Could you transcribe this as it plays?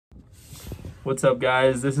What's up,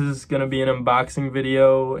 guys? This is going to be an unboxing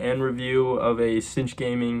video and review of a Cinch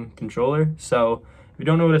gaming controller. So if you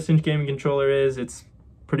don't know what a Cinch gaming controller is, it's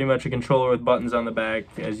pretty much a controller with buttons on the back,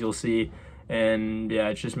 as you'll see. And yeah,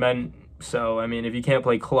 it's just meant so, I mean, if you can't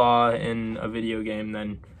play claw in a video game,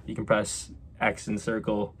 then you can press X and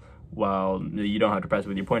circle while you don't have to press it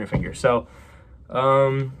with your pointer finger. So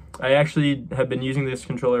I actually have been using this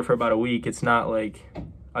controller for about a week. It's not like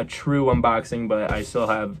a true unboxing, but I still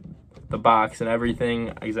have the box and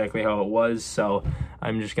everything exactly how it was, so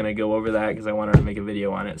I'm just gonna go over that because I wanted to make a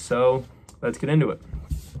video on it. So let's get into it.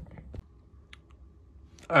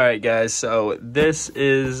 Alright guys, so this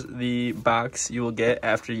is the box you will get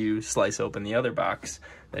after you slice open the other box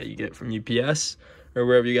that you get from UPS or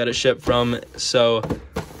wherever you got it shipped from. So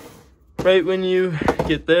right when you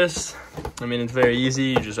get this, I mean, it's very easy.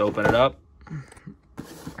 You just open it up.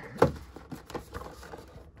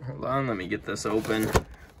 Hold on, let me get this open.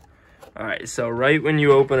 All right, so right when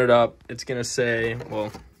you open it up, it's gonna say,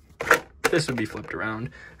 well, this would be flipped around.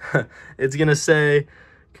 It's gonna say,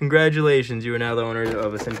 congratulations, you are now the owner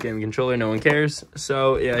of a Cinch gaming controller. No one cares.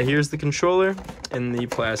 So yeah, here's the controller in the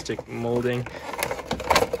plastic molding.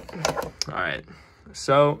 All right,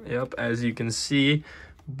 so yep, as you can see,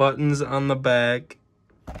 buttons on the back,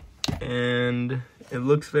 and it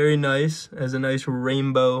looks very nice. It has a nice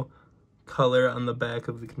rainbow color on the back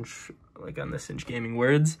of the like on the Cinch gaming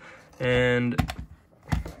words, and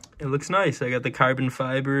it looks nice. I got the carbon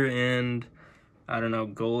fiber and I don't know,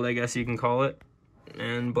 gold, I guess you can call it,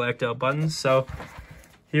 and blacked out buttons. So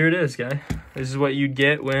here it is, guy. This is what you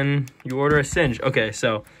get when you order a Cinch. Okay,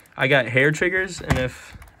 so I got hair triggers, and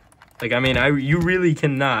if like, I mean, you really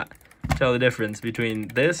cannot tell the difference between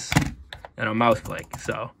this and a mouse click.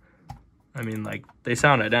 So I mean, like, they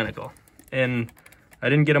sound identical, and I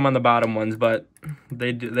didn't get them on the bottom ones, but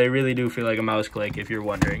they really do feel like a mouse click if you're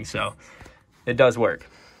wondering. So it does work.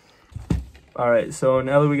 All right, so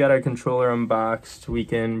now that we got our controller unboxed, we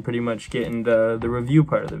can pretty much get into the review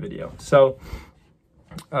part of the video. So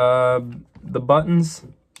the buttons,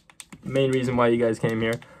 main reason why you guys came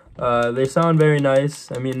here, they sound very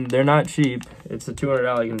nice. I mean, they're not cheap. It's a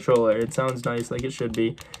 $200 controller. It sounds nice, like it should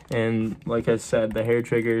be. And like I said, the hair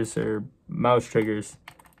triggers or mouse triggers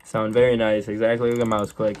sound very nice, exactly like a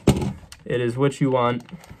mouse click. It is what you want.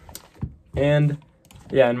 And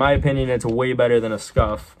yeah, in my opinion, it's way better than a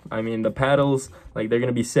scuff. I mean, the paddles, like, they're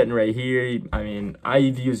gonna be sitting right here. I mean,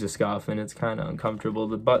 I've used a scuff and it's kind of uncomfortable.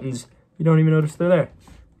 The buttons, you don't even notice they're there.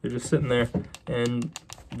 They're just sitting there, and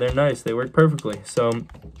they're nice. They work perfectly. So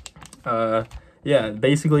yeah,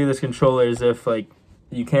 basically this controller is if, like,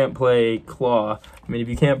 you can't play claw. I mean, if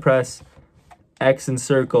you can't press X and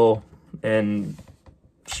circle and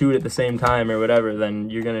shoot at the same time or whatever, then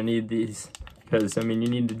you're gonna need these, because I mean, you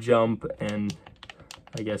need to jump, and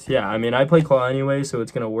I guess, yeah, I mean, I play claw anyway, so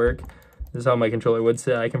it's gonna work. This is how my controller would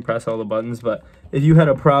say. I can press all the buttons, but if you had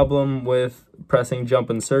a problem with pressing jump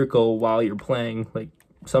and circle while you're playing, like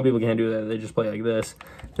some people can't do that, they just play like this,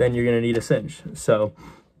 then you're gonna need a Cinch. So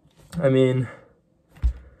I mean,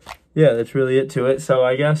 yeah, that's really it to it. So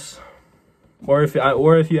I guess, or if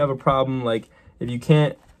you have a problem, like if you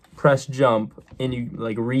can't press jump and you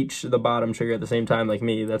like reach the bottom trigger at the same time, like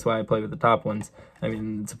me, that's why I play with the top ones. I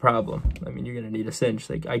mean, it's a problem. I mean, you're gonna need a Cinch.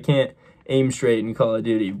 Like, I can't aim straight in Call of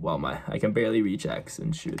Duty while I can barely reach X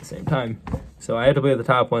and shoot at the same time. So I had to play with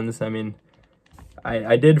the top ones. I mean,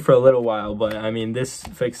 I did for a little while, but I mean, this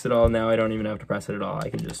fixed it all. Now I don't even have to press it at all.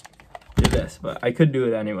 I can just do this, but I could do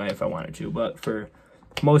it anyway if I wanted to. But for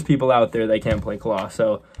most people out there, they can't play claw,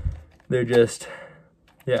 so they're just,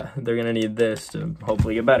 yeah, they're gonna need this to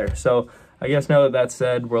hopefully get better. So I guess now that that's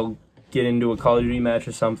said, we'll get into a Call of Duty match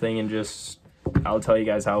or something, and just I'll tell you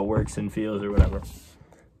guys how it works and feels or whatever.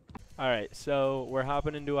 All right, so we're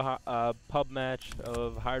hopping into a pub match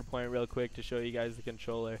of Hardpoint real quick to show you guys the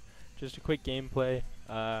controller. Just a quick gameplay.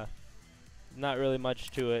 Not really much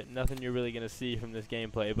to it. Nothing you're really going to see from this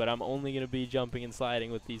gameplay, but I'm only going to be jumping and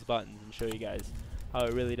sliding with these buttons and show you guys how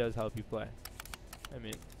it really does help you play. I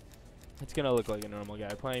mean, it's going to look like a normal guy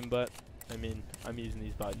playing, but I mean, I'm using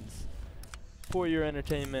these buttons for your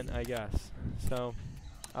entertainment, I guess. So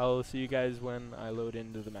I'll see you guys when I load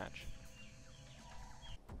into the match.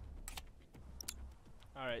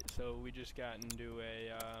 Alright, so we just got into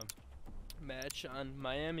a match on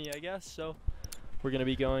Miami, I guess, so we're going to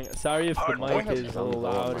be going. Sorry if the mic is a little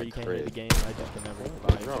loud or you can't hear the game. I just can never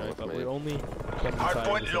vibe check, but we're only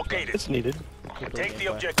hardpoint located. It's needed. Take the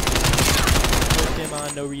objective. First game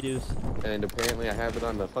on, no redos. And apparently I have it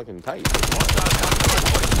on the fucking tight.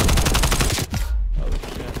 Oh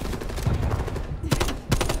shit.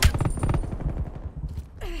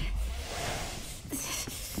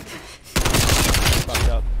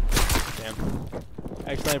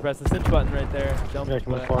 Accidentally pressed the cinch button right there. Jumped,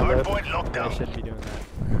 but Hardpoint I lockdown. shouldn't be doing that.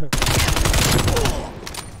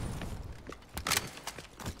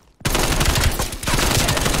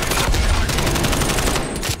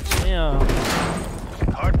 Damn.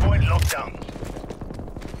 Hardpoint lockdown.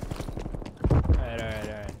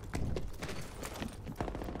 Alright.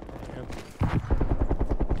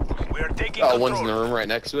 We are taking Oh, control. one's in the room right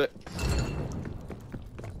next to it.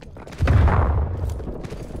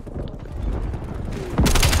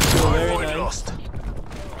 Very Hardpoint nice. lost.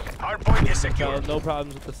 Hardpoint is So secure. no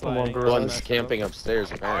problems with the sliding. One's camping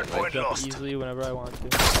upstairs apparently. Hardpoint Jump lost. easily whenever I want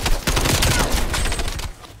to.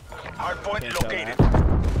 Hardpoint Can't tell located.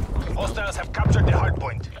 Hostiles have captured the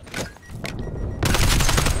hardpoint.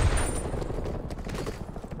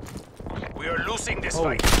 We are losing this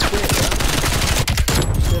fight.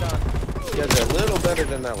 Shit on. You guys are a little better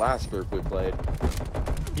than that last group we played.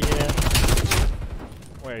 Yeah.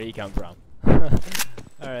 Where did he come from?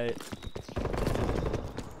 Alright.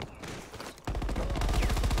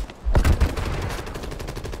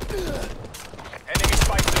 Enemy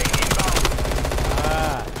spy plane inbound.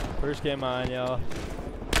 Ah, first game on, y'all.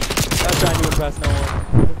 Not trying to impress no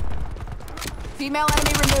one. Female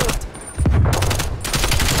enemy removed.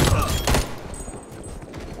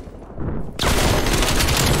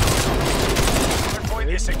 Hardpoint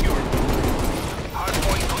is secure.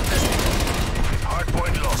 Hardpoint contested.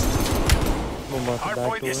 Hardpoint lost.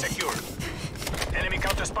 Hardpoint is secure. Enemy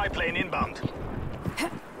counter spy plane inbound.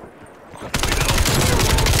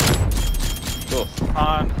 Cool.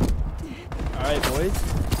 Alright, boys.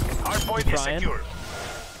 Hardpoint is Trying. secure.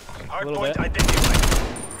 Little Hardpoint bit. identified.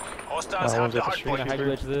 Hostiles have the Gonna hardpoint. high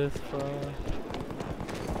glitch this.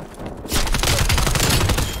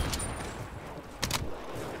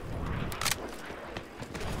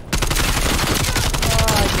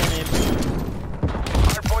 I can't aim.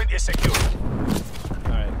 Hardpoint is secure.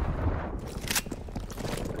 Alright.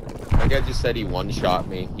 That guy just said he one-shot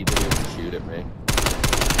me. He didn't even shoot at me.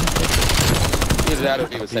 Either that or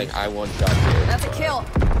he was saying I one-shot you. That's a kill.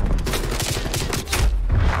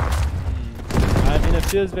 I mean, it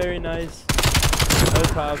feels very nice. No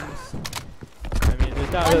problems. I mean,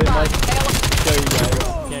 there's not really much to show you guys.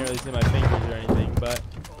 You can't really see my fingers or anything, but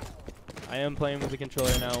I am playing with the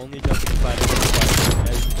controller now, only jumping and sliding with the button,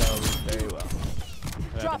 as you can tell very well.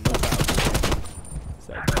 I'm having no problems.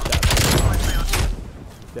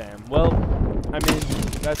 Damn. Well, I mean,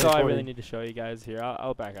 that's all I really need to show you guys here.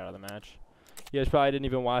 I'll back out of the match. You guys probably didn't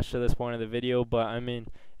even watch to this point of the video, but I mean,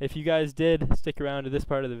 if you guys did stick around to this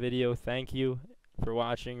part of the video, thank you for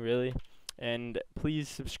watching, really. And please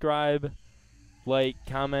subscribe, like,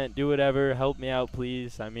 comment, do whatever. Help me out,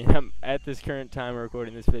 please. I mean, I'm at this current time of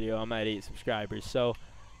recording this video, I'm at 8 subscribers. So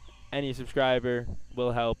any subscriber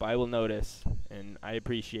will help. I will notice, and I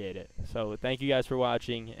appreciate it. So thank you guys for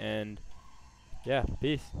watching, and yeah,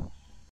 peace.